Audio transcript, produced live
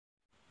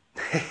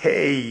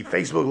Hey,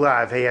 Facebook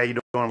Live. Hey, how you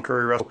doing? I'm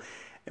Curry Russell.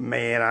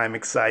 Man, I'm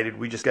excited.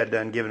 We just got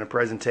done giving a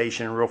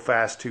presentation real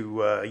fast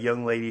to a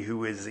young lady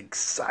who is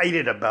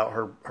excited about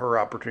her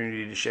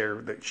opportunity to share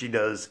that she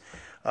does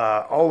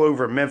all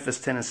over Memphis,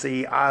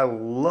 Tennessee. I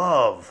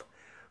love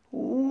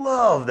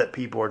that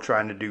people are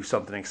trying to do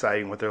something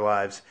exciting with their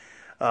lives.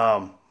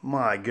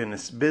 My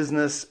goodness,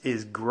 business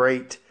is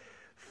great.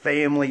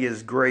 Family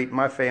is great.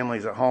 My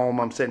family's at home.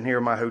 I'm sitting here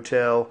in my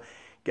hotel.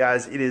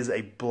 Guys, it is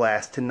a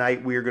blast.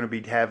 Tonight we are going to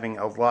be having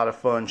a lot of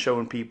fun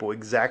showing people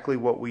exactly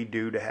what we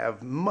do to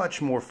have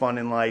much more fun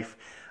in life.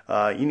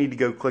 You need to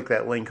go click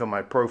that link on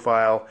my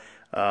profile,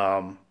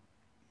 the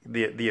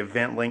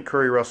event link,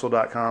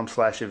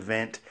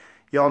 curryrussell.com/event.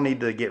 Y'all need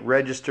to get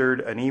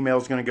registered. An email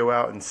is going to go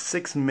out in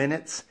 6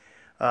 minutes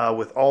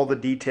with all the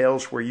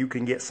details where you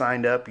can get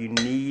signed up. You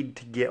need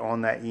to get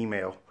on that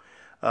email.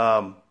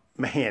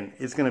 Man,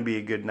 it's going to be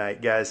a good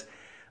night, guys.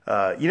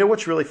 You know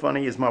what's really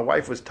funny is my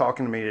wife was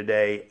talking to me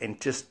today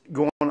and just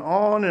going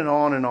on and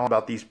on and on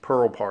about these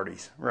pearl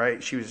parties,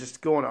 right? She was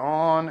just going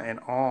on and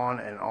on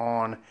and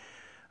on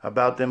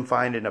about them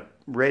finding a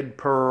red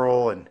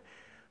pearl and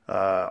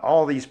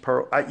all these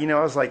pearl. I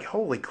was like,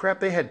 holy crap,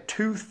 they had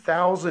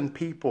 2,000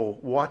 people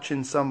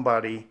watching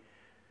somebody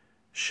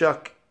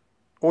shuck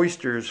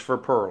oysters for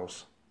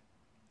pearls.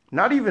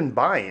 Not even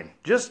buying,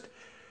 just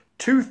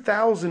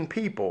 2,000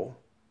 people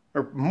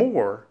or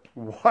more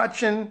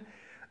watching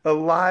a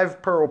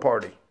live pearl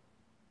party,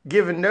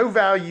 giving no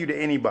value to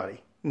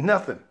anybody,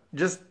 nothing,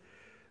 just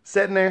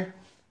sitting there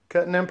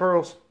cutting them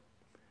pearls.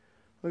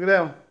 Look at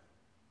that one.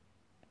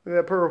 Look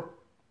at that pearl.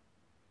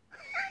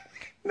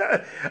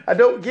 No, I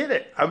don't get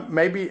it.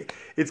 Maybe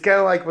it's kind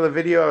of like with a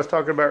video I was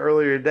talking about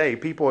earlier today.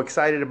 People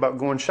excited about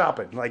going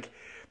shopping. Like,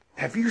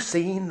 have you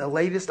seen the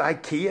latest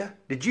IKEA?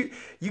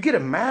 You get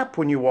a map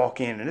when you walk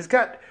in, and it's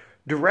got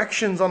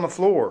directions on the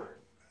floor.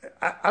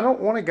 I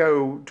don't want to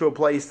go to a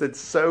place that's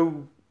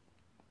so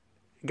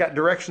got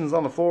directions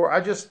on the floor. I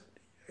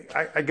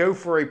go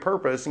for a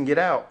purpose and get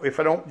out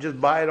if I don't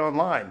just buy it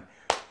online.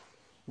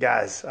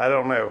 Guys, I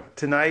don't know.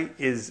 Tonight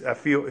it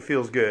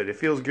feels good. It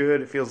feels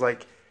good. It feels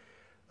like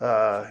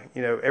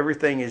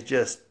everything is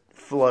just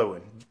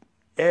flowing.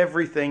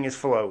 Everything is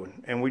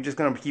flowing, and we're just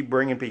going to keep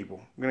bringing people.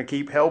 We're going to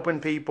keep helping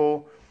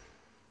people.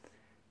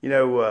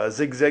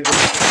 Zig Zig.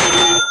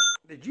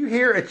 Did you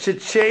hear a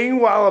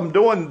cha-ching while I'm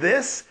doing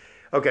this?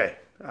 Okay,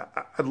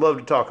 I'd love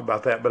to talk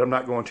about that, but I'm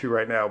not going to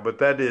right now. But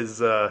that is,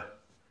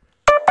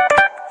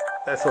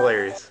 that's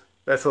hilarious.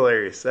 That's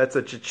hilarious. That's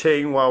a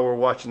cha-ching while we're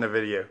watching the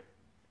video.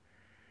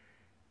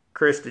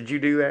 Chris, did you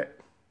do that?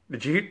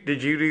 Did you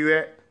do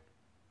that?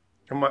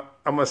 I'm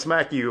gonna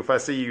smack you if I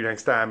see you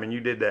next time and you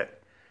did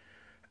that.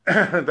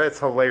 That's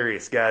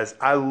hilarious, guys.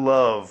 I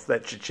love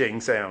that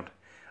cha-ching sound.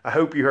 I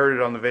hope you heard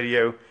it on the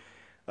video.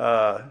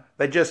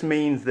 That just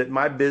means that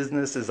my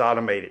business is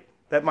automated.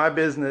 That my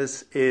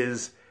business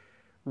is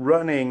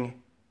running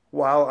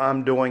while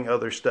I'm doing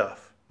other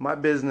stuff. My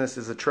business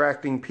is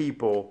attracting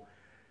people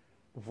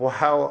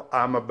while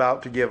I'm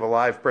about to give a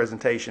live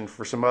presentation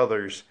for some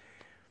others.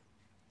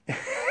 It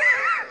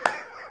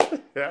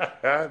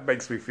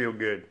makes me feel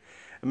good.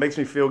 It makes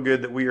me feel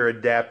good that we are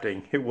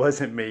adapting. It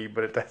wasn't me,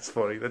 but that's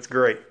funny. That's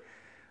great.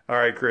 All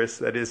right, Chris,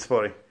 that is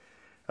funny.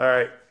 All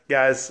right,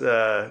 guys,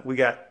 we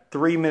got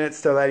 3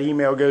 minutes till that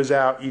email goes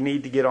out. You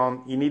need to get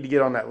on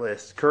that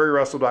list.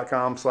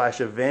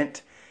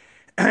 curryrussell.com/event.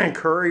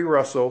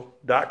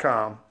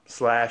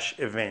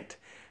 curryrussell.com/event.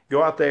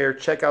 Go out there,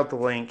 check out the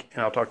link,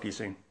 and I'll talk to you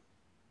soon.